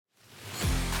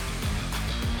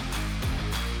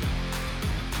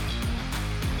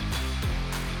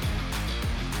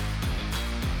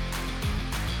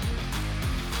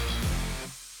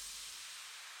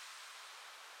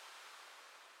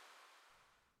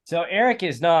So Eric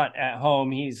is not at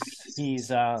home. He's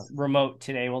remote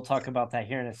today. We'll talk about that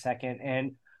here in a second.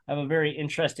 And I have a very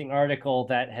interesting article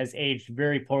that has aged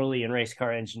very poorly in race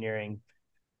car engineering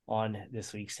on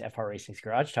this week's FR Racing's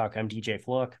Garage Talk. I'm DJ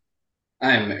Flook.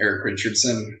 I'm Eric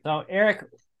Richardson. So Eric,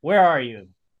 where are you?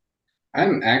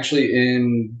 I'm actually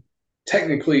in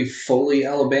technically Foley,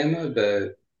 Alabama,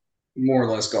 but more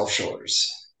or less Gulf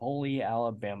Shores. Holy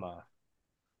Alabama.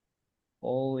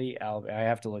 Holy Alabama. I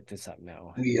have to look this up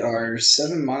now. We are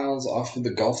 7 miles off of the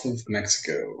Gulf of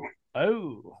Mexico.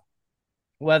 Oh,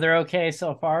 weather okay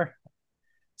so far?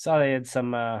 Saw they had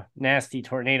some nasty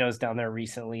tornadoes down there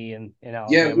recently in Yeah,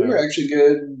 we were Alabama. actually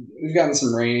good. We've gotten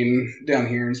some rain down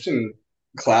here. It's been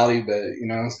cloudy, but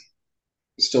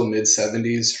still mid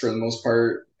 70s for the most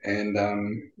part, and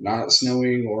not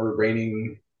snowing or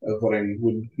raining of what I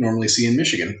would normally see in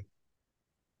Michigan.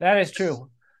 That is true.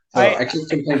 So I I can't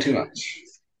complain too much.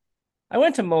 I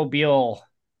went to Mobile.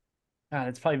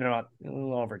 It's probably been about a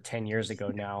little over 10 years ago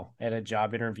now. I had a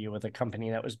job interview with a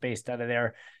company that was based out of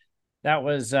there. That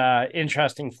was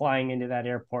interesting flying into that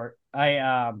airport.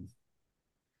 I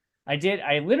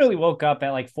literally woke up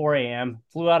at like 4 a.m.,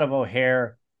 flew out of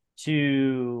O'Hare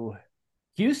to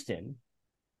Houston,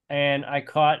 and I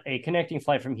caught a connecting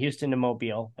flight from Houston to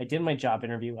Mobile. I did my job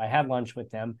interview. I had lunch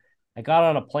with them. I got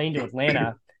on a plane to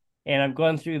Atlanta, and I'm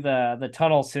going through the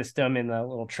tunnel system in the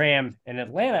little tram in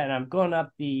Atlanta, and I'm going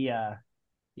up the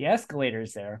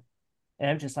escalators there. And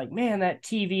I'm just like, man, that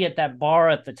TV at that bar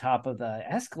at the top of the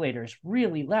escalator is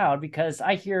really loud because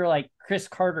I hear like Chris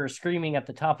Carter screaming at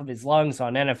the top of his lungs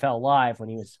on NFL Live when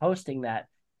he was hosting that.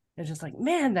 It's just like,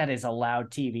 man, that is a loud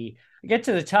TV. I get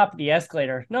to the top of the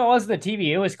escalator. No, it wasn't the TV.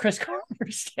 It was Chris Carter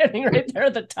standing right there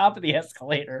at the top of the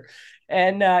escalator.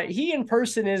 And he in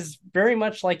person is very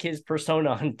much like his persona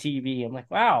on TV. I'm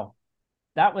like, wow,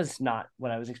 that was not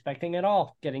what I was expecting at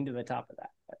all, getting to the top of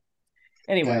that. But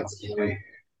anyway, That's funny.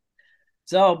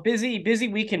 so busy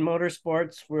week in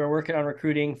motorsports. We're working on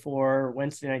recruiting for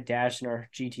Wednesday Night Dash in our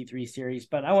GT3 series,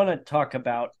 but I want to talk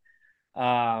about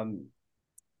um,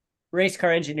 race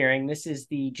car engineering. This is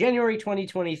the January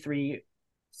 2023.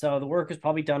 So the work was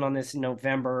probably done on this in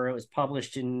November. It was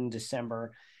published in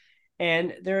December.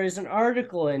 And there is an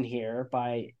article in here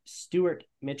by Stuart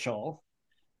Mitchell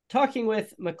talking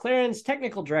with McLaren's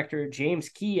technical director, James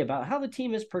Key, about how the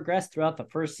team has progressed throughout the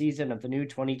first season of the new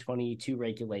 2022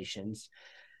 regulations.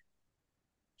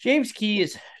 James Key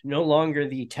is no longer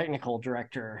the technical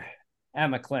director at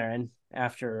McLaren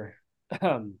after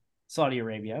Saudi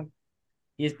Arabia.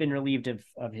 He has been relieved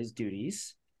of his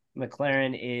duties.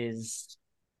 McLaren is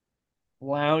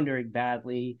floundering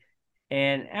badly.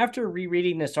 And after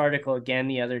rereading this article again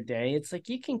the other day, it's like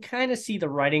you can kind of see the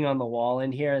writing on the wall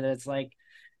in here that it's like,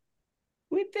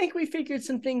 we think we figured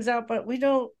some things out, but we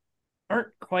aren't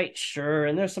quite sure.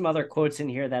 And there's some other quotes in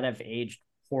here that have aged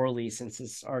poorly since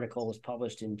this article was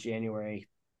published in January.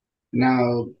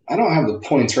 Now, I don't have the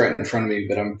points right in front of me,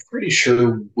 but I'm pretty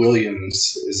sure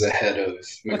Williams is ahead of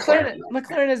McLaren.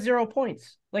 McLaren has 0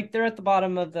 points. Like they're at the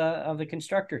bottom of the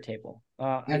constructor table.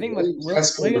 I Yeah, think Williams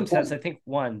has scored a Williams has point, I think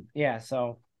one. Yeah,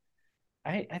 so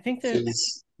I think which that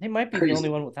is they might be the only crazy.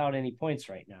 one without any points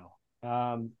right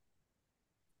now.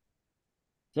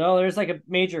 So there's like a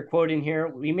major quote in here.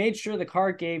 We made sure the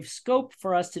car gave scope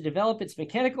for us to develop its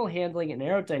mechanical handling and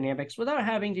aerodynamics without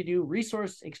having to do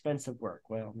resource expensive work.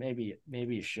 Well, maybe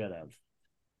you should have.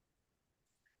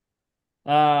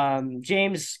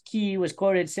 James Key was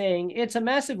quoted saying, "It's a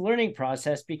massive learning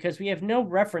process because we have no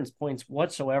reference points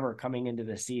whatsoever coming into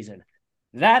the season.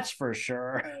 That's for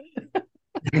sure."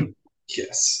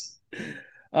 Yes.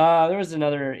 There was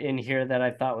another in here that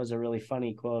I thought was a really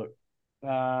funny quote.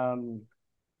 Um,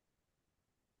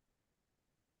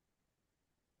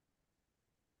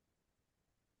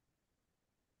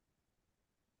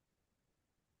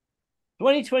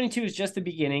 2022 is just the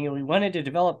beginning, and we wanted to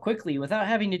develop quickly without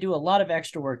having to do a lot of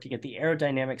extra work to get the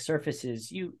aerodynamic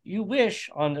surfaces you wish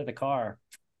onto the car.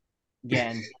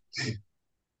 Again,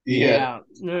 Yeah,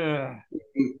 yeah.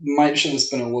 might should have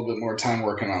spent a little bit more time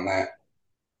working on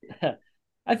that.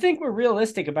 I think we're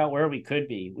realistic about where we could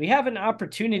be. We have an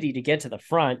opportunity to get to the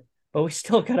front, but we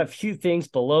still got a few things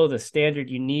below the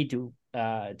standard you need to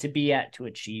be at to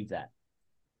achieve that.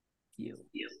 Few,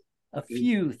 a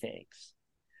few things.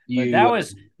 But You need that to was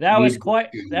stick with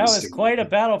quite a it.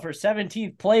 battle for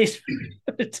 17th place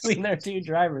between their two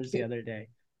drivers the other day.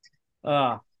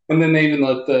 Uh And then they even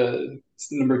let the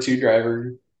number two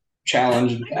driver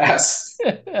challenge and pass.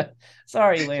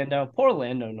 sorry, Lando. Poor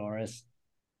Lando Norris.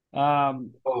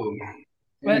 Um, Oh,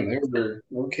 but man, they were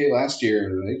okay last year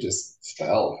and they just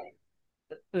fell.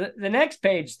 the next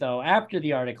page, though, after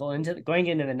the article, going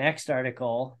into the next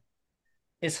article,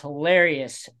 is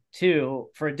hilarious too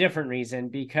for a different reason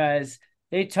because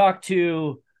they talked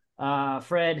to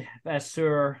Fred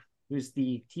Vasseur, who's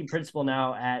the team principal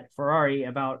now at Ferrari,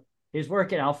 about his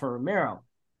work at Alfa Romeo.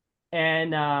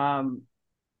 And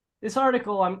this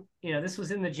article, this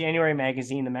was in the January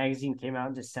magazine. The magazine came out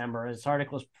in December. This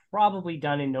article was probably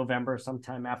done in November,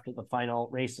 sometime after the final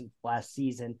race of last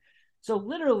season. So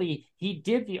literally, he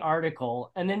did the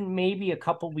article, and then maybe a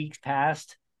couple weeks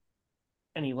passed,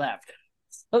 and he left.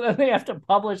 So then they have to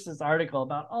publish this article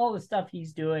about all the stuff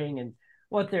he's doing and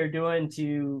what they're doing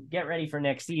to get ready for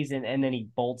next season, and then he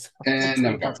bolts And to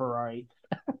I'm gone. Ferrari.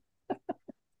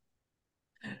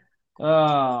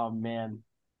 Oh man.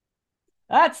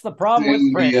 That's the problem with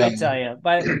And print, I tell you.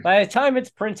 By the time it's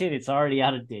printed, it's already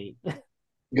out of date.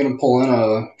 gonna pull in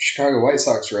a Chicago White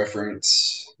Sox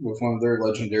reference with one of their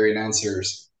legendary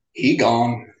announcers. He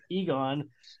gone. Egon.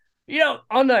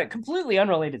 On a completely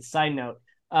unrelated side note,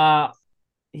 uh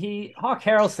Hawk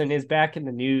Harrelson is back in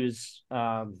the news.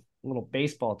 A little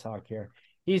baseball talk here.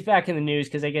 He's back in the news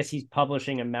because I guess he's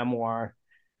publishing a memoir,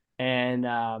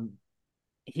 and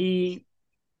he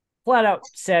flat out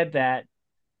said that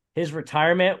his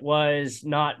retirement was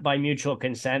not by mutual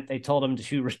consent. They told him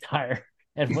to retire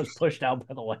and was pushed out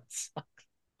by the White Sox.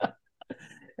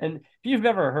 And if you've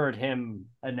ever heard him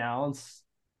announce,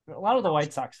 a lot of the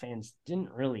White Sox fans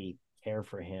didn't really care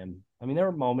for him. I mean, there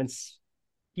were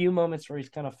few moments where he's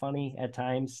kind of funny at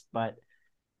times, but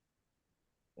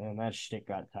and that shit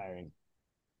got tiring.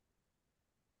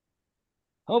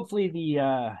 Hopefully,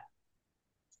 the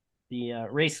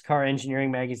race car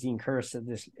engineering magazine curse of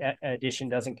this edition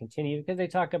doesn't continue because they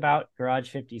talk about Garage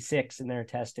 56 in their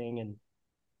testing, and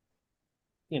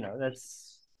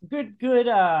that's good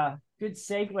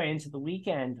segue into the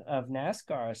weekend of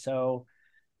NASCAR. So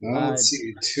Well, let's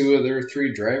see. Two of their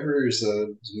three drivers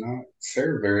did not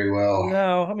fare very well.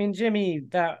 no, I mean Jimmy,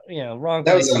 that wrong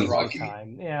That was place at the wrong unlucky.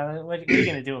 time. Yeah, what are you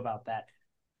gonna do about that?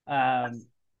 Um,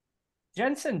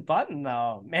 Jenson Button,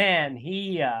 though, man,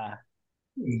 He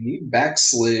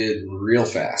backslid real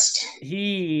fast.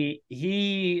 he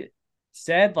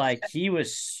said like he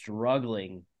was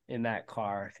struggling in that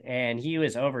car and he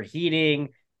was overheating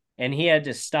and he had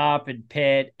to stop and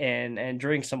pit and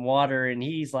drink some water, and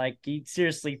he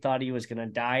seriously thought he was gonna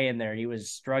die in there. He was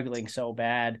struggling so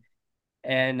bad,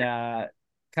 and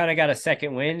kind of got a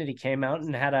second win, and he came out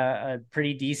and had a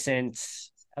pretty decent,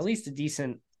 at least a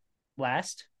decent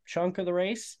last chunk of the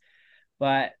race.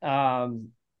 But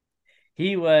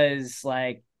he was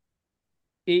like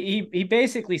he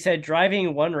basically said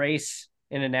driving one race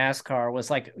in a NASCAR was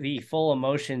like the full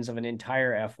emotions of an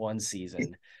entire F1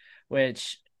 season,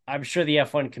 which I'm sure the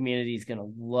F1 community is going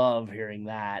to love hearing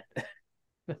that.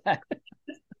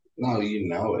 No, you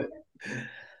know it.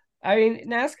 I mean,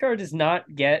 NASCAR does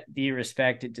not get the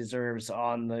respect it deserves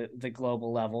on the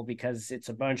global level because it's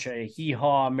a bunch of hee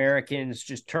haw Americans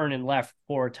just turning left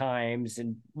 4 times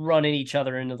and running each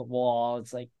other into the wall.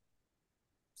 It's like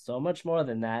so much more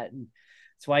than that. And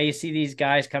that's why you see these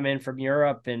guys come in from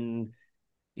Europe and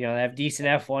have decent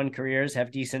F1 careers,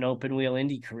 have decent open wheel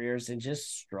Indy careers, and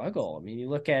just struggle. I mean, you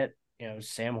look at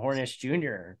Sam Hornish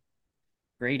Jr.,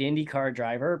 great IndyCar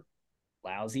driver,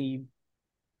 lousy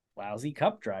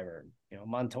Cup driver.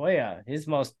 Montoya,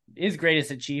 his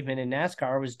greatest achievement in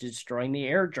NASCAR was destroying the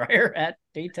air dryer at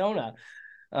Daytona.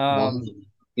 Well,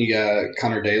 you got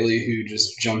Connor Daly who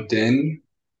just jumped in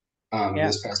Yeah,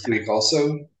 this past week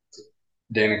also.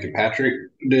 Danica Patrick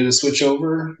did a switch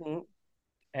over.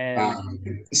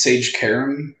 and Sage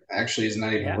Karam actually is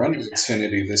not even yeah, running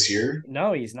Xfinity this year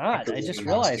no, he's not. after I just winning last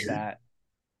realized year. that.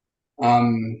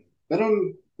 But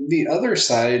on the other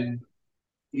side,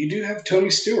 you do have Tony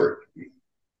Stewart.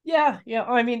 Yeah, yeah.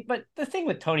 I mean, but the thing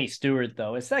with Tony Stewart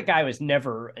though is that guy was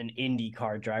never an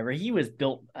IndyCar driver. He was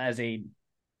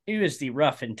the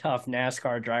rough and tough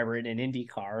NASCAR driver in an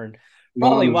IndyCar, and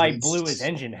probably Well, why he blew his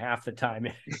engine half the time.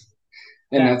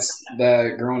 and that that's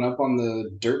that growing up on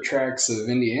the dirt tracks of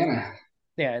Indiana.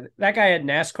 Yeah, that guy had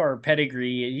NASCAR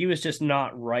pedigree. He was just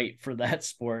not right for that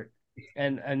sport,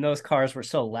 and those cars were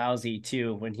so lousy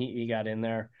too when he got in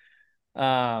there.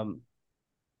 Um,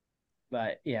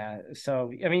 but yeah,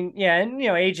 so I mean, yeah, and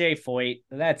AJ Foyt,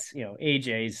 that's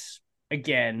AJ's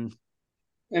again,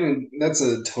 And that's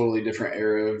a totally different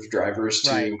era of drivers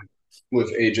right. too, with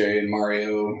AJ and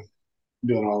Mario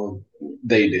doing all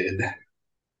they did.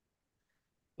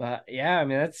 But yeah, I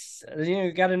mean that's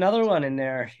you got another one in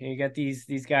there. You got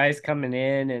these guys coming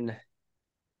in, and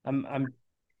I'm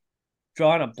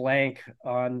drawing a blank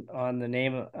on the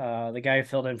name, the guy who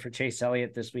filled in for Chase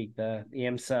Elliott this week, the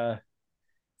IMSA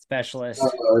specialist.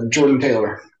 Jordan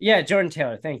Taylor. Yeah, Jordan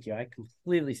Taylor. Thank you. I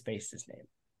completely spaced his name.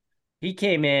 he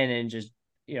came in and just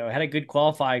had a good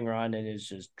qualifying run and is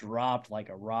just dropped like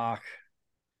a rock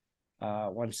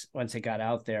once it got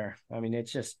out there. I mean,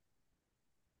 it's just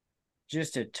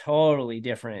a totally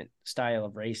different style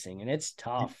of racing, and it's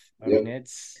tough. I mean, Yep.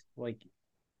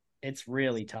 it's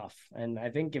really tough. And I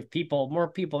think if more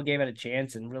people gave it a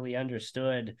chance and really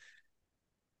understood,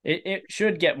 it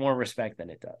should get more respect than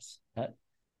it does.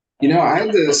 I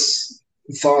had this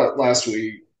thought last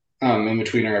week, in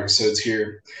between our episodes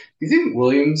here. Do you think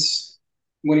Williams,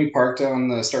 when he parked on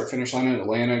the start finish line in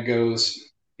Atlanta, goes,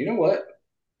 you know what?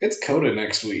 It's Coda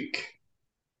next week.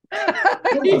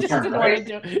 He Don't just turn didn't want to right.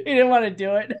 do it. He didn't want to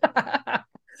do it.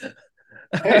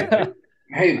 Hey,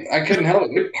 hey, I couldn't help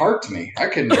it. It parked me. I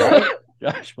couldn't drive.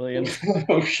 Josh Williams.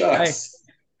 Oh, I shucks.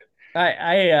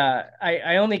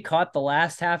 I only caught the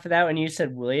last half of that when you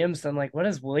said Williams. I'm like, what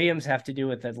does Williams have to do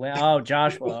with Atlanta? Oh,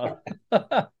 Joshua.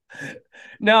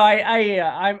 No,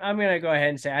 I'm gonna go ahead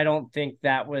and say I don't think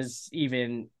that was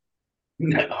even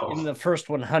No. in the first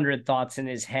 100 thoughts in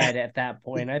his head at that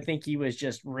point. I think he was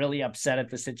just really upset at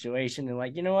the situation and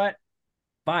like, you know what?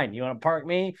 Fine, you want to park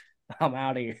me? I'm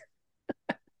out of here.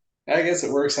 I guess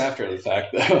it works after the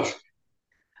fact, though.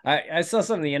 I saw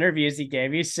some of the interviews he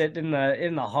gave. He's sitting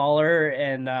in the hauler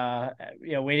and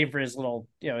waiting for his little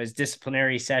his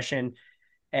disciplinary session.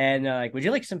 And like, would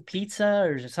you like some pizza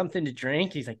or something to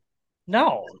drink? He's like,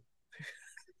 no.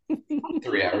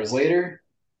 3 hours later,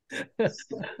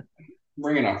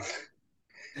 bring it on.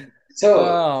 So,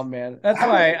 Oh man, that's how about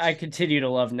why I continue to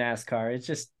love NASCAR. It's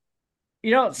just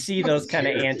you don't see the those kind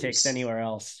of antics characters? anywhere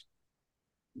else.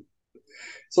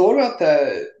 So, what about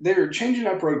that? They're changing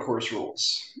up road course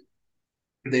rules.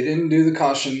 They didn't do the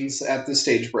cautions at the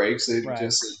stage breaks. They Right.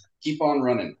 just keep on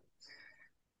running.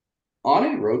 On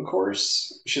a road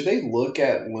course, should they look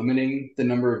at limiting the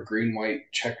number of green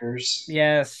white checkers?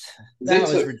 Yes, They that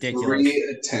was took ridiculous. 3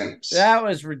 attempts,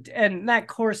 And that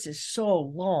course is so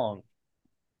long.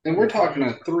 and we're Like, talking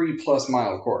a 3+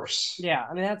 mile course. yeah,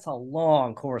 I mean that's a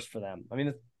long course for them. I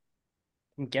mean,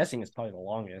 I'm guessing it's probably the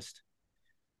longest.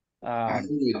 I Um,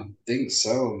 would think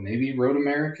so. Maybe Road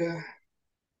America.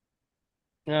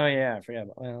 oh yeah, I forgot.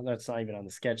 Well, that's not even on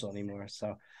the schedule anymore.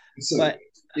 So, So, but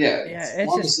yeah, yeah, it's it's just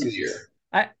longest of the year.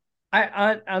 I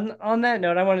on that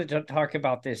note, I wanted to talk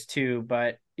about this too.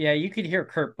 But yeah, you could hear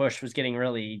Kurt Busch was getting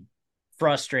really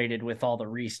frustrated with all the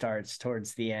restarts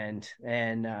towards the end.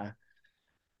 And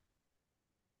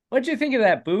what'd you think of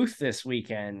that booth this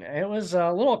weekend? It was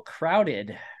a little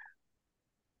crowded.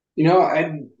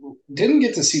 I didn't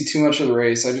get to see too much of the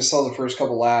race. I just saw the first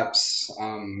couple laps,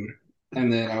 and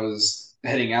then I was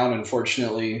heading out,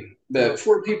 unfortunately. But Well,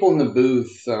 4 people in the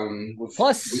booth, with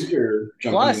plus Winter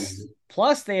jumping plus in.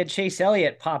 plus they had Chase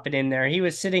Elliott popping in there. He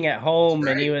was sitting at home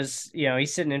and he Right. was,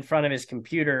 he's sitting in front of his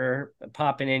computer,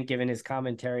 popping in, giving his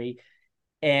commentary.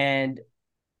 And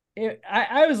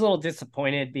I was a little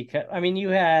disappointed because I mean you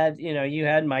had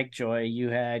Mike Joy, you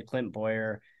had Clint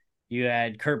Boyer, you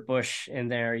had Kurt Busch in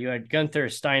there, you had Gunther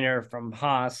Steiner from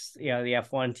Haas, the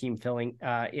F1 team filling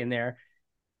in there,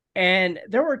 and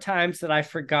there were times that I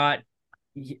forgot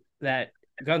that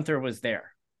Gunther was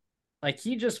there. Like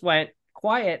he just went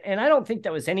quiet, and I don't think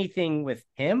that was anything with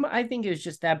him. I think it was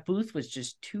just that booth was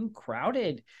just too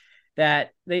crowded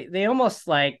that they almost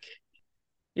like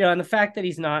and the fact that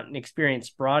he's not an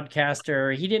experienced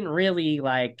broadcaster, he didn't really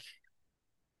like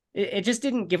it just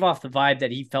didn't give off the vibe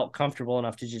that he felt comfortable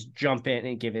enough to just jump in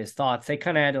and give his thoughts. They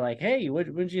kind of had to like, hey,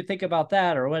 what did you think about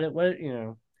that? Or what.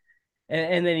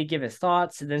 And then he'd give his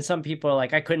thoughts. And then some people are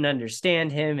like, I couldn't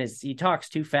understand him. He talks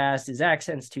too fast, his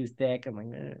accent's too thick. I'm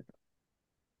like,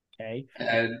 okay.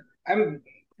 And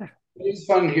it's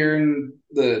fun hearing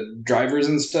the drivers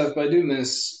and stuff, but I do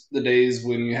miss the days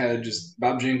when you had just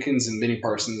Bob Jenkins and Benny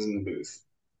Parsons in the booth.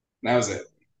 That was it.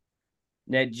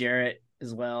 Ned Jarrett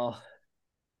as well.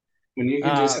 When you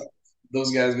could just Uh, have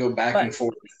those guys go back but and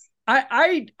forth.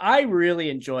 I really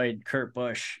enjoyed Kurt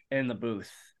Busch in the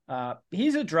booth.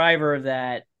 He's a driver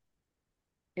that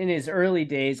in his early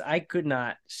days I could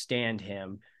not stand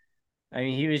him. I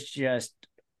mean, he was just,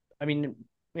 I mean,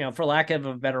 for lack of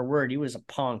a better word, he was a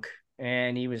punk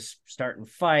and he was starting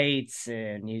fights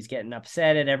and he was getting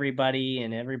upset at everybody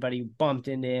and everybody bumped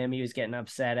into him. He was getting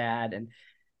upset at and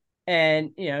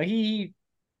he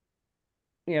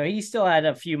still had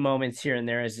a few moments here and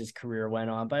there as his career went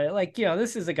on, but like,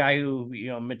 this is a guy who,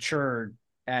 matured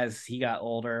as he got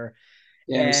older.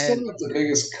 Yeah, I'm still And not the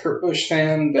biggest Kurt Busch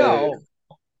fan, but no,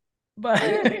 but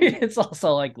it's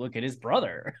also like, look at his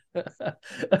brother.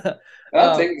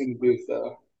 I'll take um, it in the booth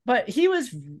though. but he was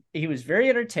very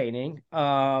entertaining.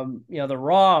 The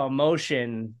raw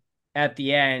emotion at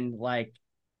the end, like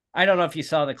I don't know if you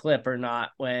saw the clip or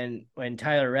not when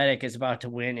Tyler Reddick is about to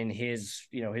win in his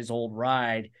his old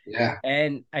ride, Yeah,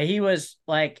 and he was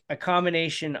like a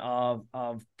combination of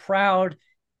proud,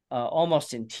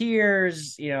 almost in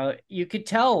tears. You could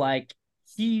tell like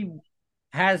he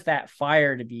has that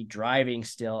fire to be driving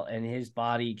still, and his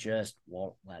body just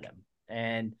won't let him.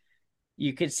 And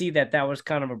you could see that that was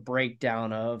kind of a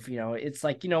breakdown of it's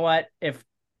like what if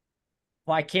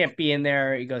well, I can't be in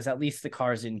there. He goes, at least the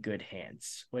car's in good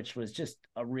hands, which was just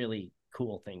a really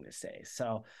cool thing to say.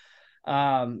 So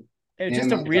it was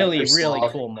just and a that driver really, really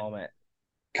swap, cool moment.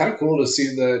 kind of cool to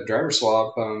see the driver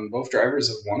swap. Both drivers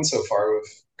have won so far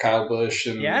with Kyle Busch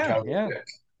and Yeah, Tyler yeah. Reddick.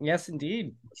 Yes,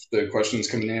 indeed. The question's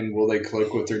coming in: will they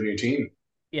click with their new team?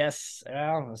 Yes.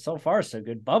 Well, so far so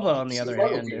good. Bubba, on the So other far,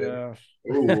 hand, looking good.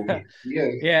 Oh, yeah,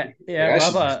 yeah, like yeah. I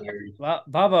should be fired.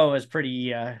 Bubba was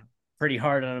pretty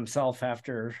hard on himself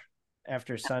after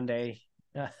Sunday.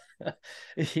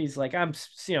 He's like, I'm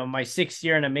my 6th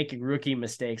year and I'm making rookie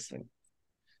mistakes.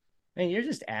 Man, you're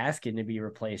just asking to be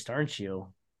replaced, aren't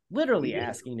you? Literally Yeah.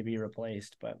 asking to be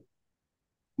replaced. But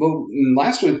Well,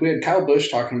 last week we had Kyle Busch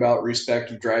talking about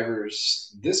respect of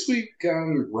drivers. This week,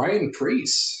 Ryan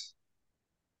Preece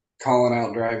calling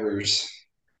out drivers.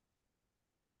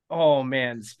 oh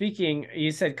man, speaking,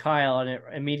 you said Kyle, and it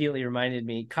immediately reminded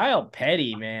me. Kyle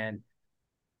Petty, man,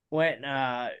 went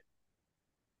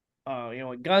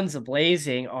guns a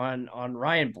blazing on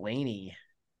Ryan Blaney,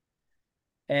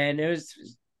 and it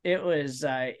was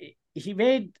he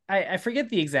made I forget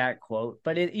the exact quote,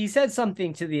 but he said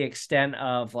something to the extent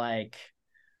of like,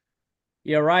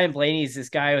 Ryan Blaney's this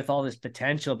guy with all this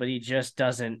potential, but he just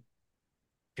doesn't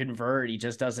convert. He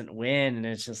just doesn't win, and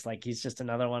it's just like he's just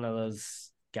another one of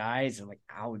those guys. And like,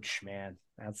 ouch, man,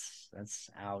 that's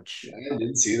ouch. Yeah, I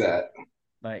did see that.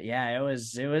 But yeah, it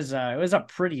was a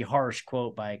pretty harsh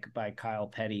quote by Kyle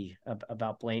Petty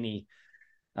about Blaney.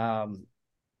 Um,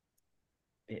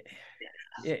 it,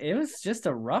 it was just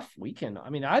a rough weekend. I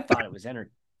mean, I thought it was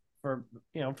for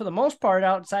for the most part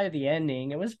outside of the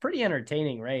ending. It was a pretty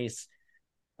entertaining race.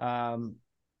 Um,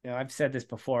 I've said this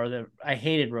before that I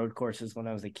hated road courses when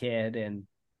I was a kid, and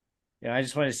I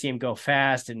just wanted to see him go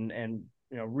fast and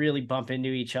really bump into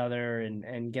each other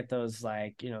and get those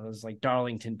like those like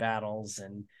Darlington battles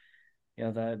and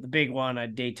the big one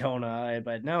at Daytona.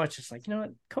 But now it's just like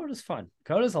what, Coda's fun.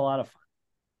 Coda's a lot of fun.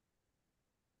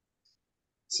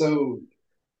 So,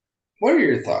 what are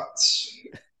your thoughts?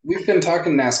 We've been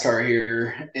talking NASCAR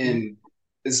here, Mm. and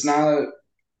it's not,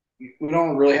 we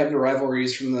don't really have the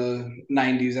rivalries from the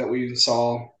 90s that we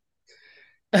saw.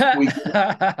 We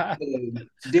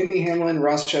Denny Hamlin,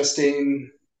 Ross Chastain,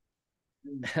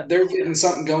 they're getting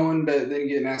something going, but then you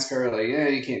get NASCAR like, yeah,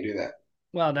 you can't do that.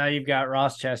 Well, now you've got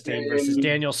Ross Chastain versus And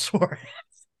Daniel Suarez.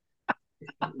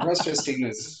 Russ Chastain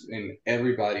is in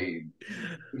everybody.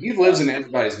 He lives in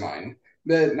everybody's mind.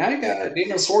 But now you got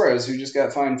Daniel Suarez, who just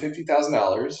got fined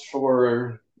 $50,000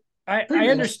 for I pretty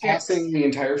much understand. passing the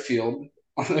entire field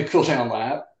on the cool down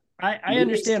lap, I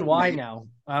understand missing why now.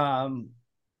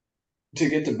 to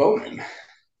get to Bowman.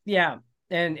 Yeah,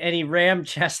 and he rammed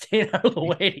Chastain out of the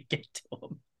way to get to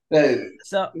him. That,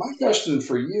 So my question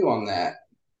for you on that: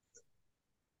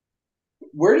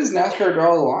 where does NASCAR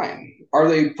draw the line? Are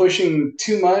they pushing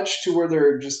too much to where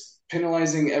they're just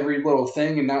penalizing every little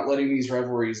thing and not letting these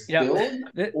rivalries yeah, build?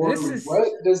 Or this is what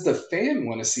does the fan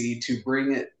want to see to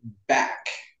bring it back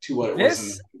to what it was in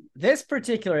the this this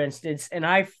particular instance, and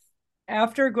I,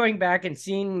 after going back and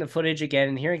seeing the footage again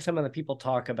and hearing some of the people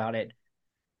talk about it,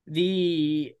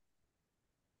 the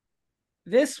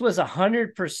this was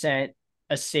 100%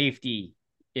 a safety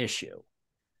issue.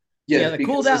 Yes, The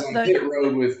cool because it was down on the pit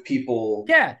road with people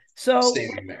yeah. So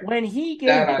standing there. when he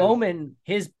That gave I'm, Bowman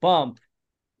his bump,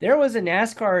 there was a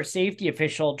NASCAR safety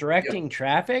official yep. directing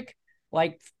traffic,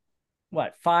 like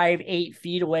what 5-8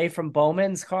 feet away from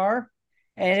Bowman's car,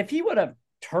 and if he would have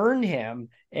turned him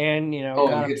and Oh, and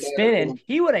got him hit that. spinning, Oh,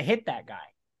 he would have hit that guy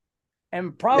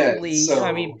and yeah. probably,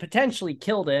 I mean, So potentially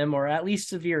killed him or at least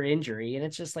severe injury. And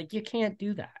it's just like you can't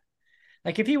do that.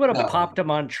 Like if he would have no, popped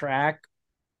him on track,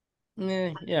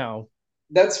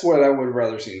 that's what I would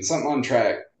rather see. Something on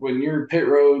track. When you're pit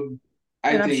road,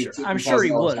 I and think I'm fifty sure he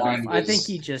thousand dollars would have. fine I think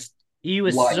was he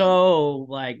was light. so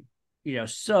like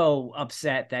so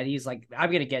upset that he's like,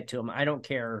 I'm gonna get to him. I don't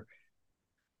care.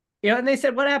 And they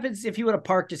said, what happens if he would have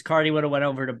parked his car? And he would have went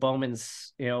over to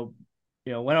Bowman's,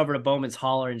 went over to Bowman's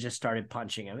hauler and just started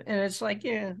punching him. And it's like,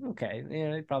 yeah, okay,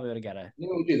 he probably would have got a, You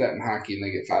know, we do that in hockey and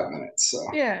they get 5 minutes. So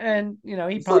yeah, and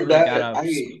he for probably would have got that, a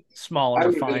I smaller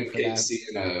would have been fine for okay that.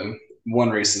 seeing a one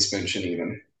race suspension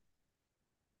even.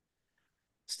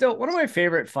 Still, one of my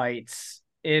favorite fights.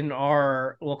 in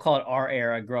our, we'll call it our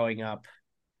era growing up.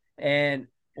 And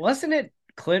wasn't it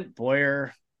Clint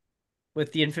Boyer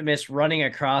with the infamous running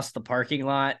across the parking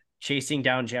lot, chasing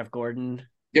down Jeff Gordon?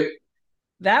 Yep.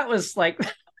 That was like,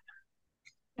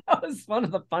 that was one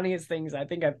of the funniest things I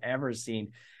think I've ever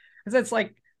seen. Because it's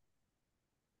like,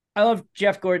 I love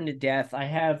Jeff Gordon to death. I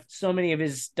have so many of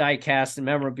his die casts and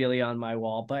memorabilia on my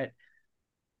wall, but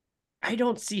I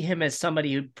don't see him as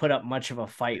somebody who'd put up much of a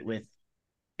fight with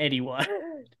anyone.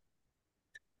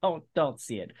 Don't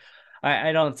see it.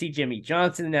 I don't see Jimmy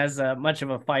Johnson as much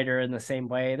of a fighter in the same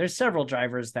way. There's several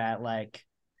drivers that like,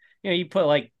 you put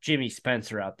like Jimmy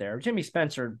Spencer out there. Jimmy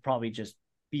Spencer would probably just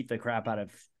beat the crap out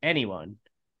of anyone.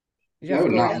 I Jeff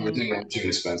would not want to Gordon, do that,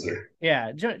 Jimmy Spencer.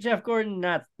 yeah, Jeff Gordon,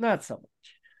 not so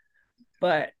much.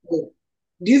 But Well,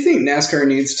 do you think NASCAR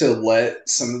needs to let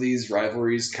some of these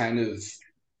rivalries kind of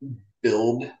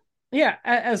build, yeah,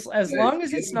 as long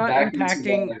as get it's them not back into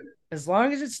impacting, that? as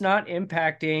long as it's not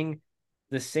impacting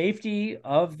the safety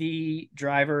of the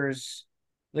drivers,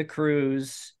 the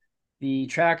crews, the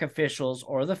track officials,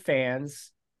 or the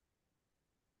fans.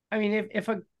 I mean, if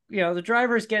a the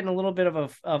driver's getting a little bit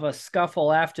of a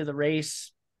scuffle after the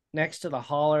race next to the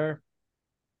hauler,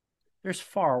 there's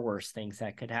far worse things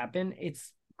that could happen.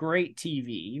 It's great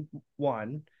TV,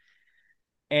 one,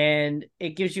 and it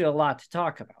gives you a lot to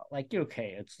talk about. Like,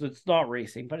 okay, it's not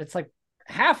racing, but it's like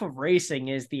half of racing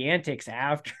is the antics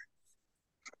after.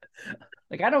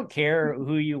 Like, I don't care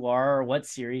who you are or what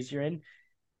series you're in.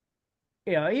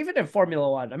 Even in Formula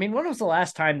One. I mean, when was the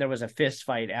last time there was a fist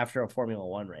fight after a Formula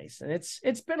One race? And it's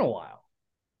been a while.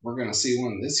 We're going to see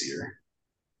one this year.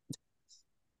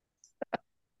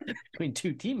 Between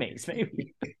two teammates,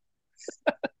 maybe.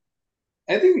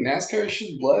 I think NASCAR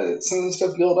should let some of the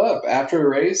stuff build up after a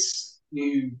race.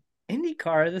 You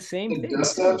IndyCar, the same the thing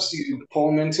dust too. ups, you pull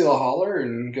them into a holler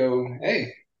and go,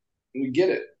 "Hey, we get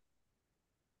it.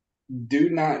 Do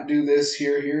not do this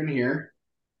here, here, and here,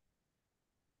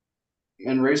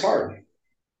 and race hard.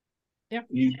 Yeah.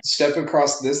 You step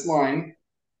across this line,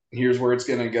 here's where it's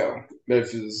going to go. But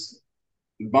if it's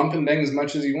bump and bang as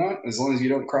much as you want, as long as you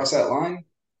don't cross that line,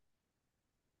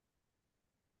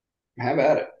 have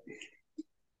at it."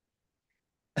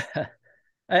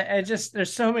 I just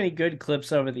there's so many good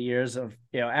clips over the years of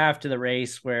after the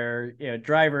race where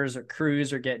drivers or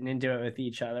crews are getting into it with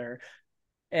each other.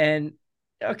 And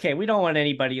okay, we don't want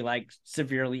anybody like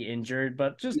severely injured,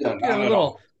 but just No, not at little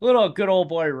all. little good old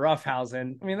boy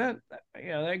roughhousing. I mean that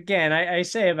again, I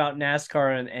say about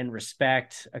NASCAR and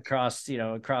respect across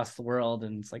across the world,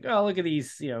 and it's like, oh, look at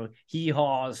these hee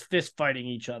haws fist fighting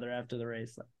each other after the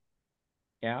race. Like,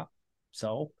 yeah,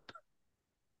 so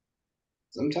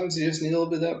Sometimes you just need a little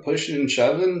bit of that pushing and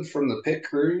shoving from the pit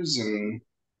crews and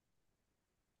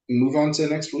move on to the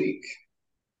next week.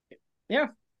 yeah.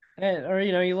 Or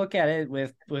you look at it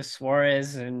with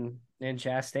Suarez and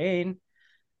Chastain.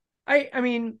 I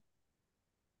mean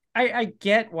I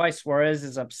get why Suarez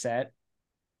is upset.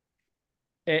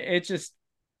 It just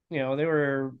they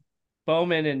were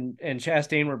Bowman and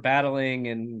Chastain were battling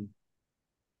and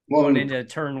going Well, into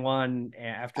turn one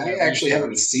after I that actually restart.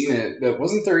 haven't seen it, but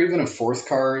wasn't there even a fourth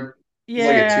car? It was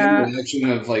like a chain Yeah, reaction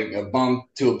of like a bump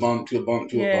to a bump to a bump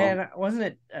to a yeah, bump. and wasn't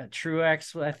it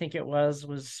Truex? I think it was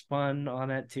spun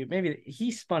on it too. Maybe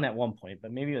he spun at one point,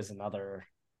 but maybe it was another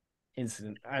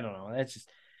incident. I don't know. That's just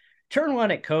turn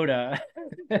one at Coda.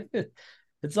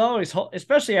 It's always,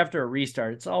 especially after a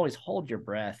restart, it's always hold your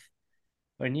breath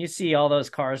when you see all those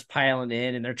cars piling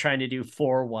in and they're trying to do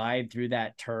four wide through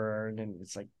that turn, and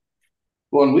it's like,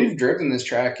 Well, and we've driven this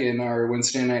track in our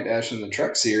Wednesday Night Dash in the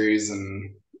Truck Series,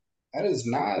 and that is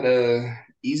not a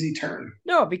easy turn.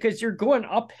 no, because you're going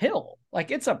uphill. Like,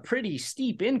 it's a pretty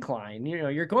steep incline.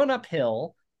 You're going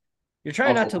uphill. You're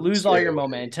trying Off a not to long lose all your straightaway.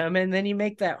 momentum, and then you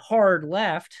make that hard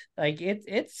left. Like,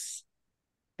 it's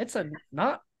a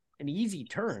not an easy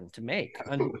turn to make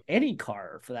on any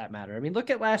car for that matter. I mean, look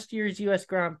at last year's US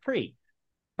Grand Prix.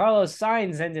 Carlos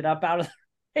Sainz ended up out of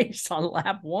the race on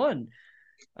lap one.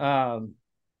 Um,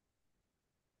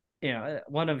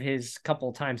 one of his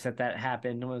couple times that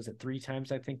happened, was it three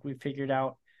times? I think we figured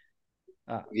out.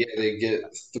 Uh, Yeah, they get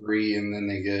three and then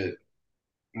they get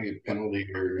like a penalty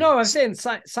or no, I'm saying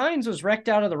Sainz was wrecked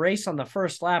out of the race on the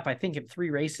first lap. I think in three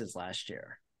races last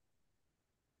year.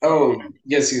 oh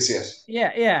yes, yes, yes.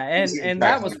 Yeah, yeah, It's in and track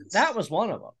that limits. was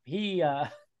one of them. He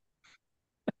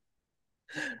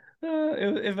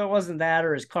if it wasn't that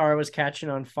or his car was catching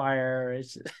on fire,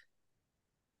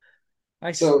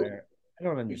 I So swear I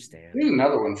don't understand. here's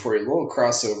another one for you, a little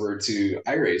crossover to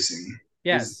iRacing.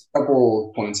 There's Yes, a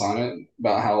couple points on it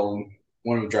about how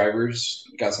one of the drivers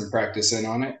got some practice in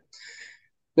on it.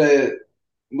 But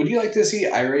would you like to see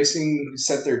iRacing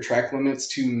set their track limits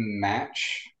to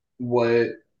match what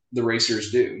the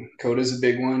racers do? Coda's a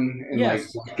big one, and like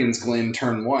Yes, Watkins Glen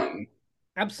Turn One.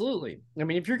 absolutely. I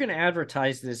mean, if you're going to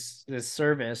advertise this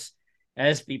service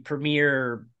as the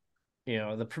premier,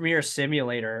 the premier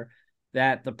simulator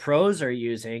that the pros are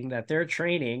using, that they're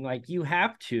training, like you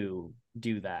have to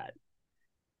do that.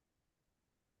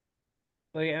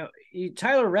 Like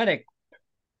Tyler Reddick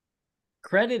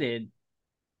credited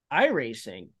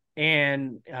iRacing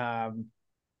and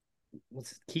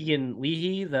what's Keegan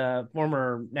Leahy, the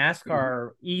former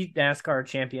NASCAR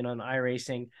champion on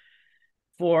iRacing,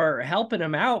 for helping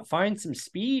him out find some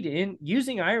speed in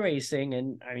using iRacing.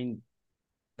 And I mean,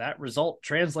 that result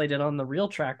translated on the real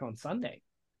track on Sunday.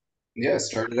 Yeah,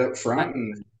 started up I, front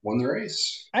and won the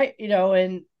race.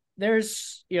 and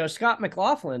there's, Scott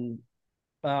McLaughlin,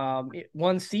 won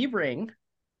Sebring.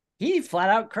 He flat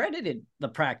out credited the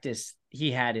practice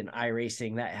he had in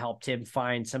iRacing that helped him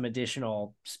find some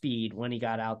additional speed when he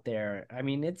got out there. I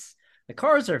mean, it's the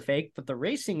cars are fake, but the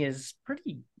racing is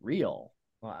pretty real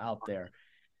out there.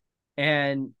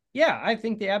 And yeah, I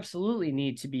think they absolutely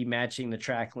need to be matching the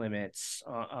track limits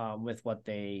with what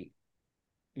they,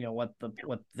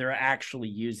 what they're actually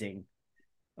using.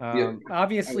 Yep,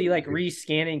 I Obviously, would like agree.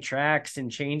 rescanning tracks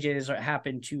and changes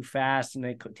happen too fast and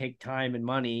they could take time and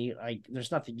money. Like,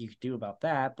 there's nothing you could do about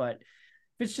that. But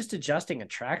if it's just adjusting a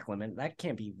track limit, that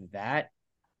can't be that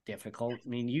difficult. I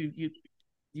mean,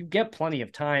 you get plenty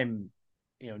of time,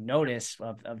 notice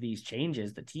of these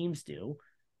changes. The teams do.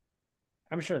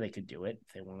 I'm sure they could do it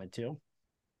if they wanted to.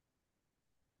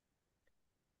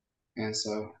 And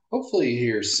so hopefully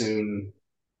here soon,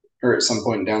 or at some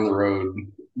point down the road,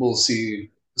 we'll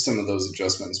see some of those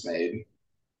adjustments made.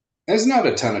 There's not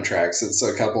a ton of tracks. It's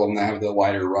a couple of them that have the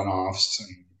wider runoffs.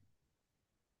 And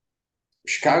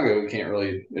Chicago can't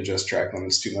really adjust track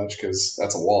limits too much because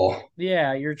that's a wall.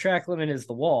 Yeah, your track limit is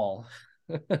the wall.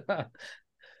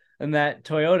 And that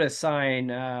Toyota sign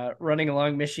running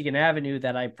along Michigan Avenue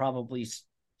that I probably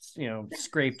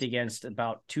scraped against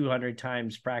about 200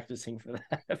 times practicing for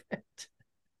that event.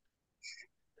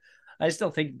 I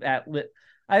still think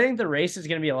I think the race is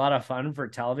going to be a lot of fun for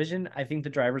television. I think the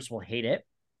drivers will hate it,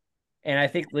 and I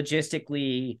think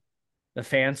logistically the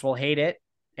fans will hate it,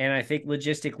 and I think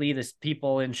logistically the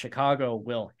people in Chicago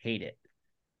will hate it.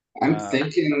 I'm Uh,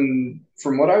 thinking,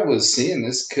 from what I was seeing,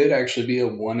 this could actually be a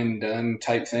one and done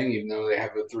type thing, even though they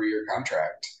have a 3 year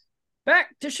contract.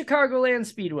 Back to Chicagoland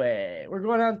Speedway. We're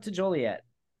going out to Joliet.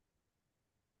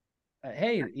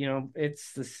 Hey,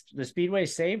 it's the Speedway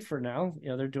saved for now.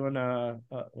 They're doing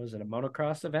was it a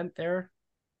motocross event there?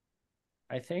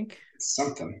 I think. It's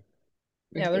something.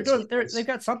 I Yeah, think that's what it they've was.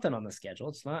 got something on the schedule.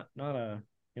 It's not a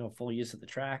full use of the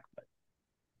track, but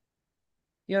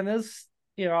this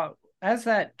as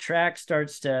that track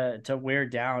starts to wear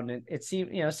down, it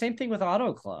seems same thing with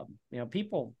Auto Club.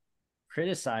 People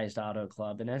criticized Auto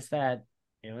Club, and as that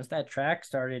track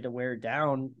started to wear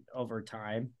down over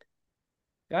time,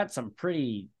 got some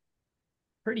pretty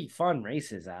fun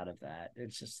races out of that.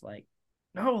 It's just like,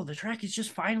 no, the track is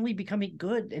just finally becoming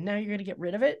good, and now you're gonna get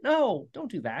rid of it. No,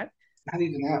 don't do that. Not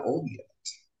even that old yet.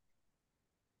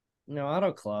 No,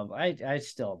 Auto Club. I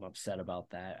still am upset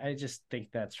about that. I just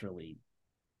think that's really,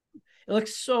 it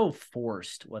looks so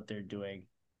forced what they're doing.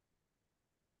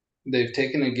 They've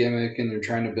taken a gimmick and they're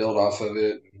trying to build off of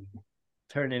it.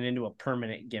 Turn it into a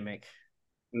permanent gimmick.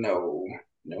 No,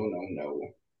 no, no,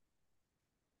 no.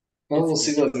 Well, It's we'll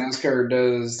see it. what NASCAR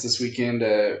does this weekend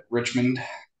at Richmond.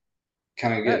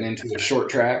 Kind of getting into a short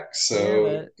track,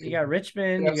 Yeah, so you got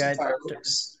could Richmond, have some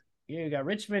fireworks. you got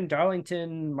Richmond,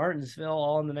 Darlington, Martinsville,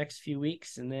 all in the next few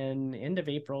weeks, and then end of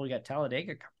April we got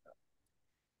Talladega.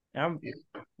 And I'm Yeah,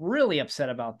 really upset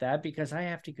about that because I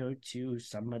have to go to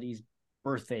somebody's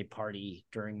birthday party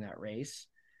during that race,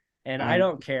 and I I'm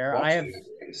don't care. watching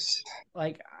that race.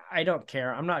 Like I don't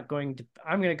care. I'm going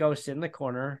to go sit in the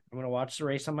corner. I'm going to watch the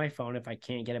race on my phone if I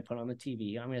can't get it put on the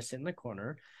TV. I'm going to sit in the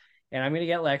corner and I'm going to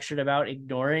get lectured about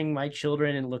ignoring my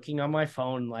children and looking on my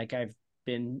phone like I've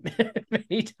been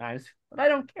many times, but I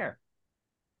don't care.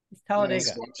 It's I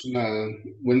was Talladega. watching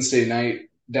a Wednesday night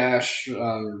dash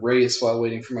race while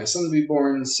waiting for my son to be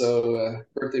born, so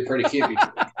birthday party can't be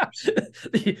too much.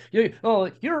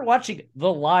 You're watching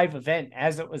the live event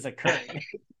as it was occurring.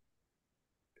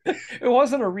 It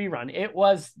wasn't a rerun. It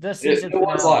was the season It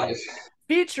was live. finale,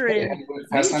 Hey, had featuring to go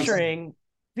past time. featuring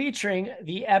featuring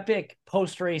the epic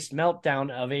post race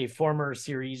meltdown of a former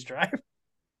series driver.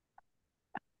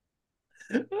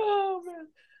 Oh man.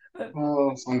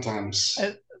 Oh, fun times.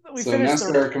 Uh, we So finished the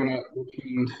NASCAR coming up.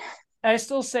 I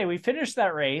still say we finished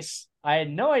that race. I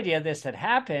had no idea this had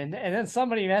happened. And then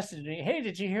somebody messaged me, "Hey,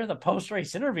 did you hear the post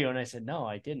race interview?" And I said, "No,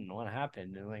 I didn't. What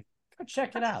happened?" And like, go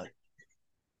check it out.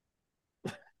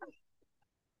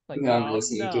 Like, No, I'm oh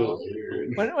listening to it no.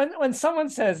 later. When someone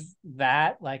says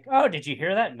that, like, "Oh, did you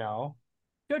hear that?" No.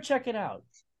 Go check it out.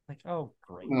 Like, oh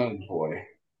great. Oh boy.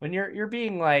 When you're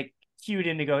being like cued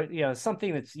into go,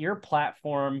 something that's your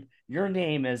platform, your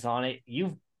name is on it.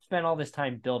 You've spent all this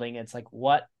time building. It's like,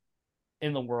 what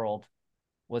in the world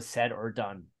was said or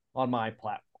done on my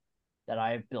platform that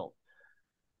I have built?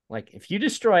 Like, if you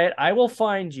destroy it, I will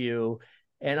find you,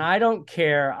 and I don't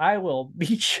care. I will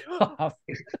beat you off.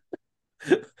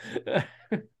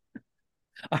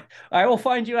 I will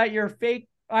find you at your fake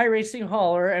iRacing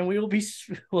hauler, and we'll be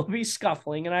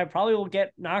scuffling, and I probably will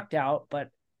get knocked out, but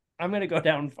I'm gonna go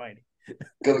down fighting.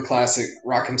 Go the classic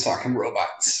rock and sock and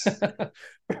robots.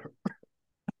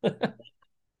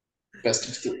 Best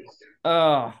of three.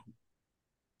 Oh,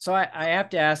 so I have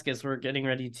to ask as we're getting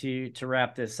ready to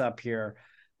wrap this up here.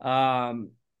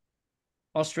 Um,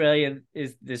 Australia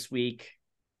is this week,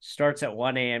 starts at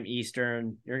 1 a.m.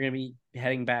 Eastern. You're going to be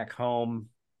heading back home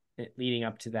leading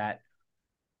up to that.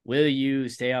 Will you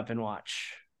stay up and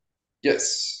watch?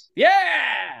 Yes.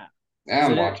 Yeah. Now I'm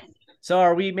So there, watching. so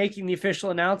are we making the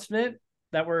official announcement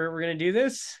that we're going to do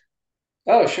this?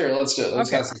 Oh, sure. Let's do it. Let's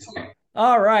Okay. have some fun.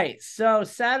 All right. So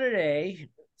Saturday,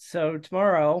 so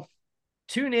tomorrow,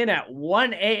 tune in at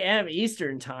 1 a.m.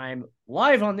 Eastern time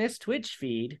live on this Twitch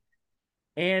feed.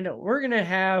 And we're gonna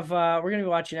be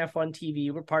watching F1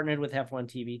 TV. We're partnered with F1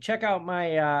 TV. Check out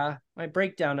my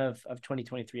breakdown of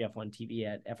 2023 F1 TV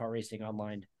at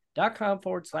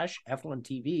frracingonline.com/F1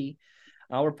 TV.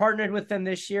 We're partnered with them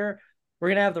this year. We're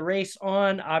gonna have the race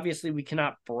on. Obviously, we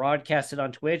cannot broadcast it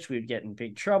on Twitch. We'd get in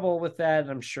big trouble with that.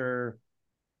 I'm sure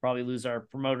probably lose our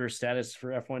promoter status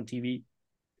for F1 TV.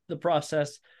 The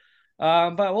process,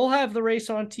 but we'll have the race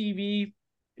on TV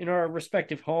in our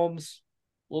respective homes.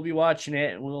 We'll be watching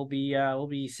it, and we'll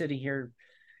be sitting here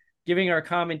giving our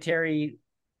commentary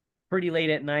pretty late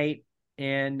at night.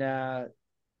 And yeah,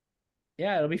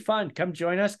 it'll be fun. Come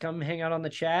join us. Come hang out on the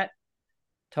chat.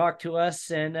 Talk to us,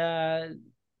 and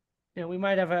we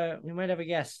might have a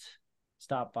guest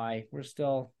stop by. We're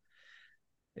still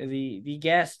the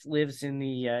guest lives in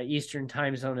the Eastern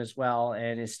time zone as well,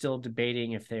 and is still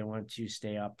debating if they want to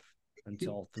stay up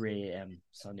until 3 a.m.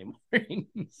 Sunday morning.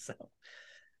 So,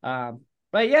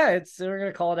 but yeah, we're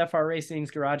gonna call it FR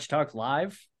Racing's Garage Talk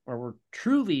Live, or we're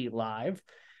truly live,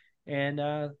 and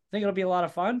I think it'll be a lot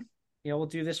of fun. We'll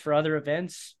do this for other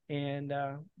events, and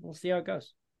we'll see how it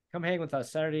goes. Come hang with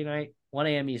us Saturday night, 1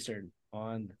 a.m. Eastern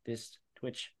on this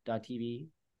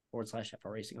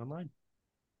twitch.tv/FR Racing Online.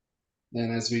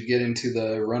 Then, as we get into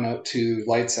the run up to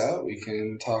Lights Out, we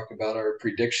can talk about our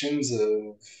predictions of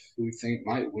who we think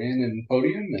might win and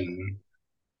podium and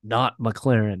Not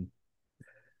McLaren.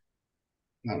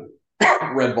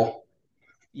 Red Bull.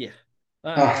 Yeah.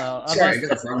 Oh, Well, sorry, I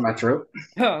got a frog in my throat.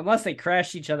 unless they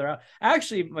crash each other out.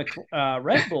 Actually,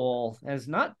 Red Bull has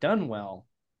not done well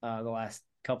the last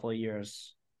couple of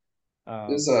years.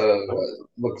 This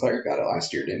Leclerc got it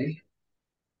last year, didn't he?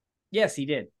 Yes, he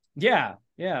did. Yeah,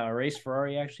 yeah, a race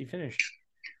Ferrari actually finished.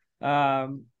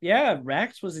 Yeah,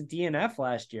 Max was a DNF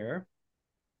last year.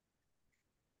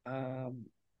 Um,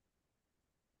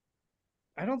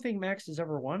 I don't think Max has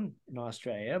ever won in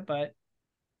Australia, but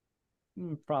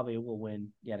probably will win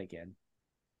yet again.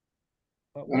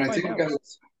 But we'll And I find think out.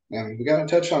 we got to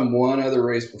touch on one other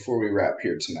race before we wrap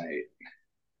here tonight.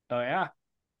 Oh yeah.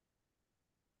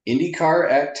 IndyCar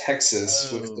at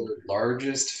Texas with Oh, the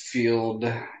largest field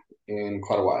in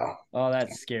quite a while. oh,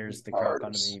 that scares the crap out of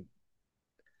Cars. me.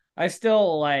 I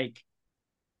still I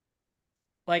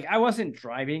wasn't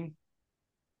driving.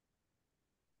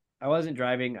 I wasn't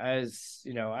driving. I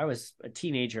was a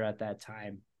teenager at that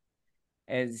time.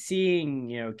 And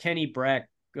seeing, Kenny Breck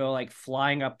go like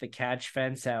flying up the catch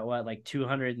fence at what, like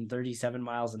 237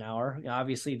 miles an hour.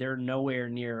 Obviously, they're nowhere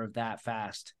near of that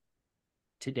fast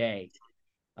today.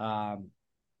 Um,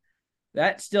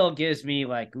 that still gives me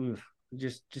like, oof,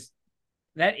 just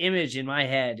that image in my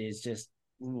head is just,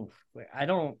 oof. I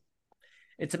don't,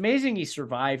 it's amazing he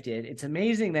survived it. It's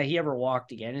amazing that he ever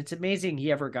walked again. It's amazing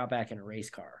he ever got back in a race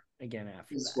car again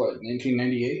after It's that. what,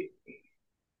 1998?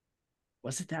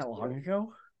 Was it that long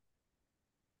ago?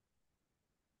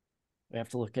 We have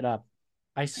to look it up.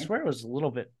 I swear it was a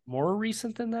little bit more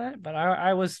recent than that, but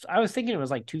I was thinking it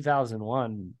was like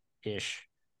 2001 ish.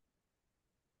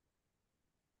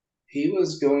 He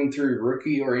was going through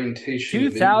rookie orientation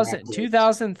of 2000, Indianapolis.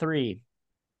 2003.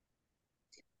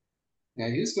 Yeah,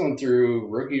 he's going through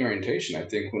rookie orientation, I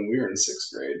think, when we were in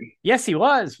sixth grade. Yes, he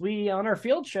was. We on our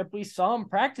field trip, we saw him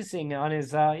practicing on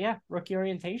his rookie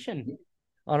orientation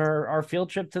on our field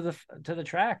trip to the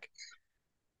track.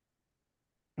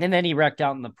 And then he wrecked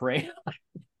out in the parade.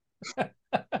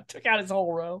 Took out his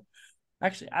whole row.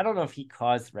 Actually, I don't know if he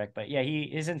caused the wreck, but yeah,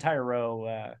 his entire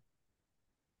row.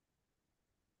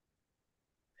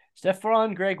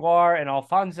 Stefan Gregoire and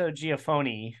Alfonso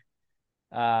Giafoni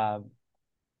uh,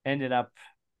 ended up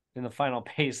in the final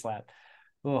pace lap.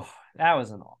 Oh, that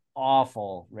was an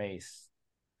awful race.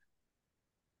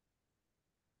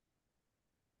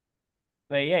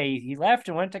 But yeah, he left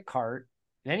and went to kart.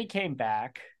 Then he came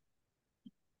back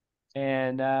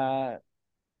and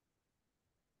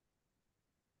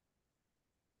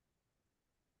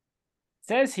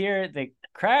says here the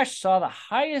crash saw the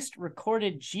highest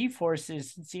recorded G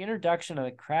forces since the introduction of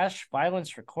the crash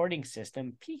violence recording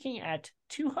system, peaking at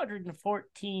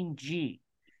 214 G.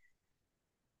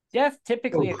 Death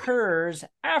typically Oh, occurs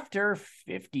after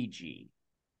 50 G.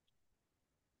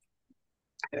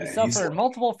 He yeah, he's suffered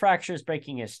multiple fractures,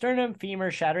 breaking his sternum,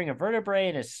 femur, shattering a vertebrae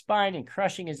in his spine, and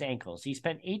crushing his ankles. He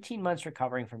spent 18 months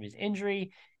recovering from his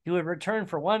injury. He would return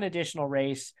for one additional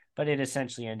race, but it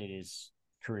essentially ended his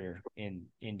career in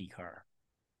IndyCar.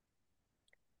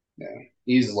 yeah,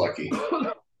 he's lucky.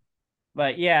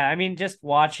 But yeah, I mean, just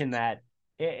watching that,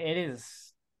 it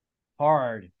is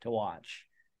hard to watch.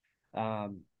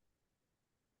 Um,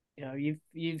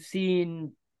 you've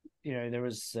seen,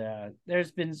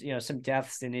 there's been some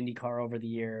deaths in IndyCar over the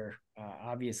year.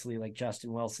 Obviously, like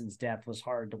Justin Wilson's death was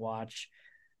hard to watch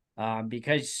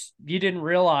because you didn't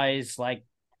realize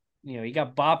he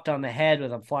got bopped on the head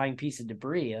with a flying piece of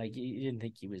debris. Like you didn't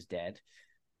think he was dead,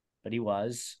 but he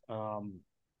was.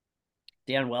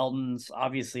 Dan Weldon's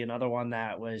obviously another one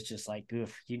that was just like,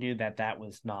 oof, you knew that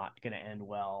was not going to end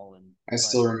well. And I but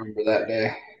still remember that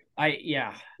day.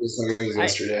 yeah, It was like it was I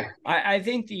yesterday. I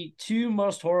think the two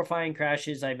most horrifying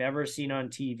crashes I've ever seen on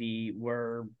TV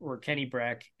were Kenny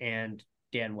Breck and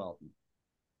Dan Weldon.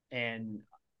 And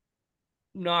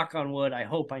knock on wood, I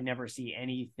hope I never see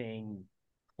anything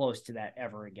close to that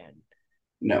ever again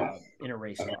No. in a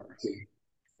race car.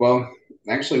 Well,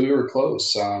 actually, we were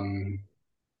close.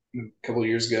 A couple of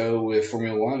years ago with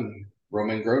Formula One,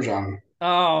 Roman Grosjean.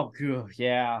 Oh,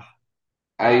 yeah.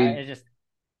 I It just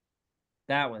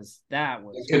that was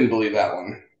couldn't brutal. believe that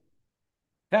one.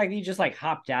 In fact, he just like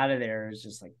hopped out of there. It was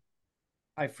just like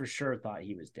I for sure thought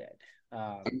he was dead.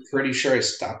 I'm pretty sure I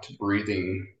stopped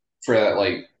breathing for that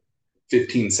like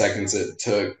 15 seconds it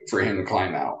took for him to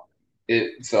climb out.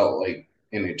 It felt like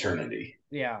an eternity.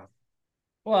 Yeah.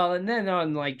 Well, and then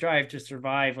on like Drive to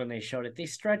Survive, when they showed it, they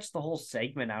stretched the whole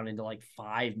segment out into like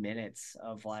 5 minutes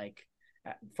of like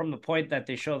from the point that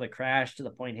they show the crash to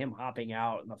the point him hopping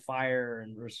out and the fire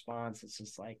and response. It's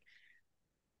just like,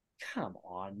 come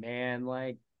on, man.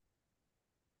 Like,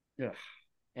 ugh.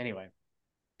 Anyway,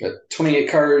 But 28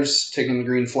 cars taking the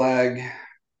green flag.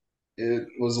 It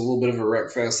was a little bit of a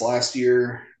wreck fest last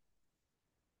year.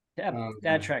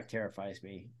 that track terrifies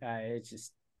me. It's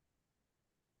just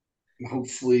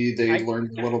Hopefully, they I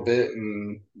learned a little bit.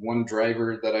 And one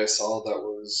driver that I saw that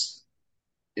was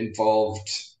involved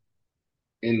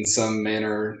in some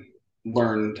manner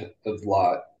learned a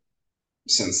lot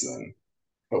since then.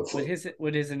 would Hopefully,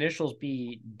 his initials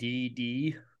be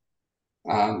DD?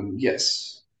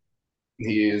 yes,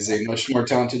 he is a much more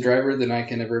talented driver than I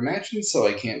can ever imagine, so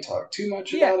I can't talk too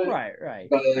much Yeah, about it. right.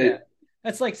 But Yeah.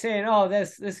 That's like saying, "Oh,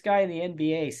 this guy in the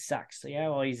NBA sucks." Yeah,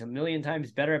 well, he's a million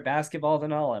times better at basketball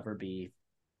than I'll ever be.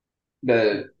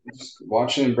 but just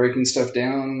watching and breaking stuff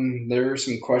down, there are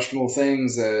some questionable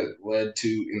things that led to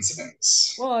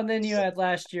incidents. Well, and then you So had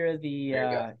last year the there you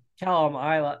go. Callum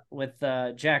Isla with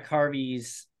Jack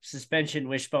Harvey's suspension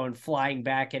wishbone flying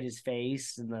back at his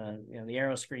face, and the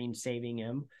aero screen saving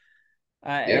him.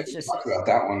 Yeah, It's we just, talked about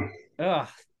that one. ugh.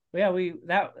 Yeah, we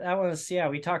that was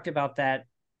we talked about that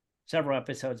several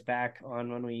episodes back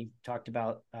on when we talked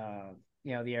about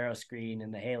the aero screen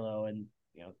and the halo, and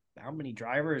how many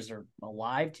drivers are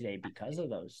alive today because of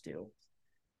those two.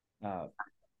 uh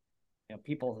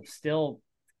People have still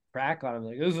crack on them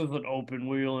like this isn't open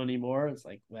wheel anymore. It's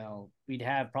like, well, we'd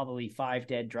have probably 5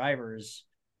 dead drivers,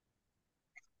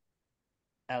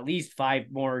 at least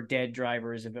 5 more dead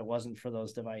drivers if it wasn't for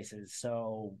those devices.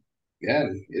 So Yeah,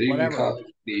 it even whatever. caught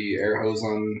the air hose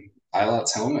on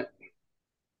Ilot's helmet.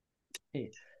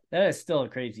 Hey, that is still a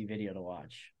crazy video to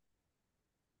watch.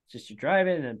 It's just you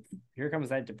driving and here comes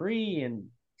that debris and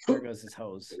there There goes his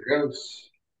hose. it goes.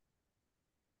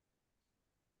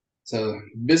 So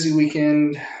busy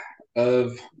weekend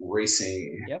of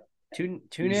racing. Yep. Tune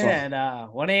Be in fun.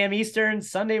 at 1 a.m. Eastern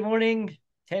Sunday morning,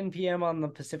 10 p.m. on the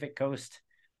Pacific Coast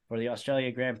for the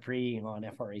Australia Grand Prix on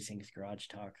FR Racing's Garage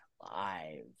Talk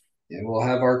Live. And we'll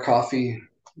have our coffee.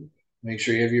 Make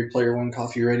sure you have your player one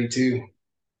coffee ready too.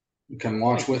 You come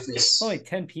watch Only with only us.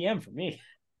 10 p.m. for me.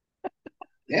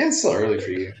 Yeah, it's still early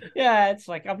for you. Yeah, it's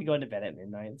like I'll be going to bed at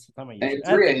midnight. It's the time I usually. And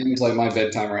 3 a.m. is like my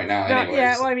bedtime right now, No, yeah.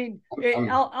 anyways. Well, I mean, I'm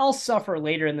I'll suffer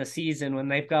later in the season when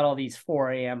they've got all these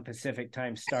 4 a.m. Pacific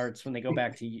time starts when they go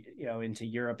back to into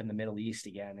Europe and the Middle East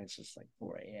again. It's just like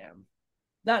 4 a.m.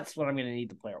 That's what I'm going to need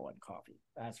the player one coffee.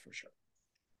 That's for sure.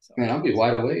 So man, I'll be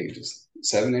wide awake. Just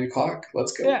 7, 8 o'clock.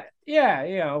 Let's go. yeah,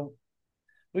 yeah.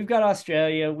 We've got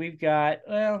Australia. We've got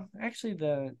actually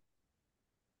the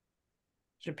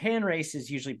Japan race is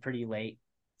usually pretty late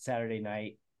Saturday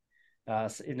night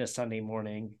into Sunday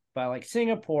morning. But like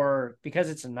Singapore, because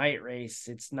it's a night race,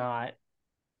 it's not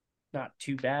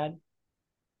too bad.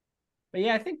 But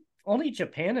yeah, I think only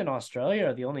Japan and Australia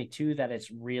are the only two that it's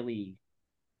really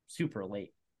super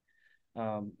late.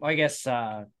 I guess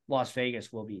Las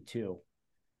Vegas will be too,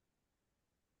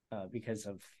 because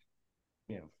of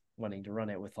wanting to run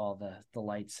it with all the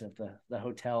lights of the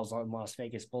hotels on Las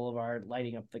Vegas Boulevard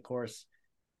lighting up the course.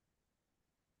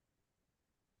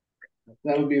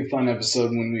 That'll be a fun episode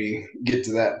when we get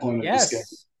to that point of discussion.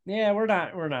 Yes. Yeah, we're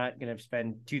not gonna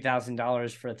spend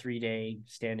 $2,000 for a 3 day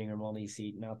standing room only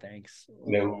seat. No thanks.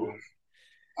 No,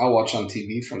 I'll watch on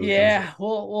TV from the comfort. Yeah,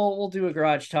 we'll do a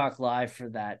garage talk live for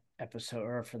that episode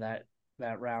or for that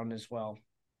round as well.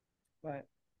 But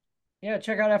yeah,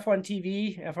 check out F1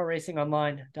 TV,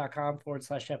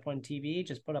 frracingonline.com/F1 TV.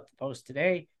 Just put up the post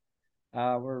today.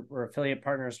 We're affiliate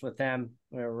partners with them.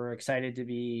 We're excited to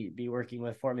be working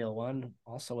with Formula One,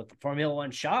 also with the Formula One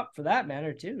shop for that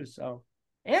matter too. So,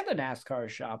 and the NASCAR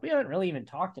shop. We haven't really even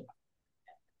talked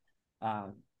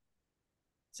about.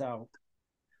 So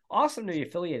awesome to be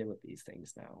affiliated with these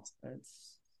things now.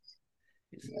 That's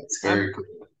I'm very cool.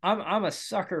 I'm a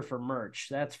sucker for merch.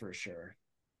 That's for sure.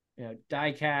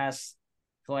 Diecast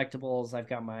collectibles. I've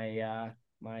got my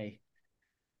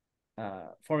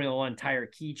Formula One tire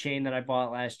keychain that I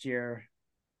bought last year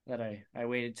that I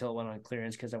waited till it went on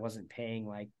clearance because I wasn't paying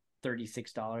like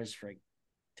 $36 for a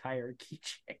tire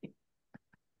keychain.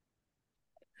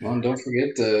 Well, and don't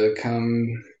forget to come.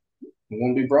 It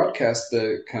won't be broadcast,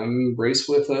 but come race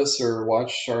with us or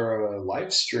watch our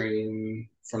live stream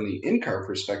from the in-car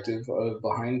perspective of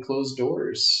behind closed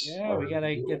doors. Yeah, we Our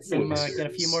gotta get racing get a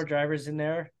few more series. drivers in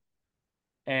there,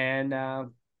 and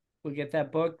we'll get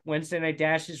that booked. Wednesday Night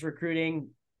Dash is recruiting.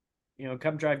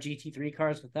 Come drive GT3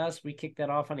 cars with us. We kick that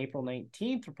off on April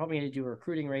 19th. We're probably going to do a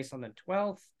recruiting race on the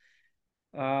 12th.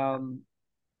 Um,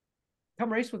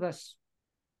 come race with us.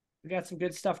 We got some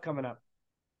good stuff coming up.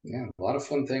 Yeah, a lot of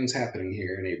fun things happening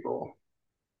here in April.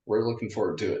 We're looking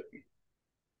forward to it.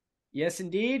 Yes,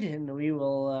 indeed. And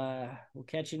we'll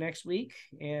catch you next week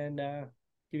and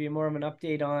give you more of an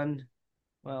update on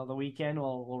the weekend.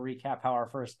 We'll recap how our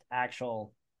first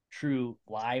actual true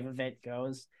live event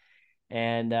goes.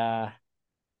 And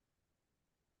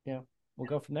we'll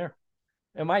go from there.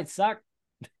 It might suck.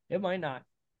 It might not.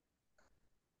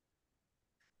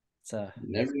 It's You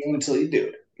never know until you do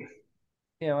it.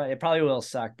 it probably will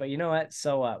suck, but you know what?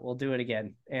 So what? We'll do it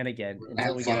again and again We're gonna until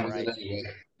have we get fun it with it right. anyway.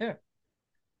 Yeah.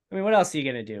 I mean, what else are you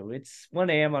gonna do? It's 1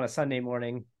 a.m. on a Sunday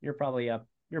morning. You're probably up.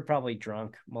 You're probably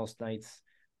drunk most nights.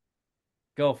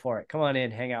 Go for it. Come on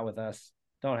in, hang out with us.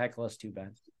 Don't heckle us too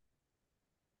bad.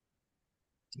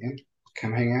 Yeah,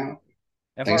 come hang out.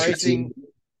 FR Thanks for Racing, tuning.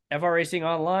 FR Racing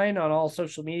Online on all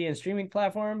social media and streaming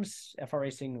platforms.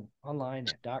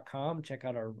 FRRacingOnline.com. Check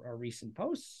out our recent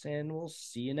posts, and we'll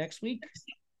see you next week.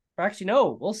 Or actually,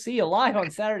 no, we'll see you live on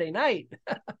Saturday night.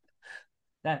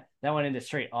 That went into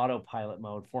straight autopilot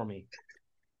mode for me.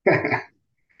 uh,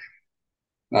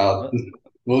 But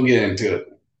we'll get into it.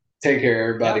 Take care, yeah,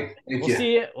 everybody. Thank we'll you.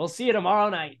 see you. We'll see you tomorrow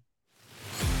night.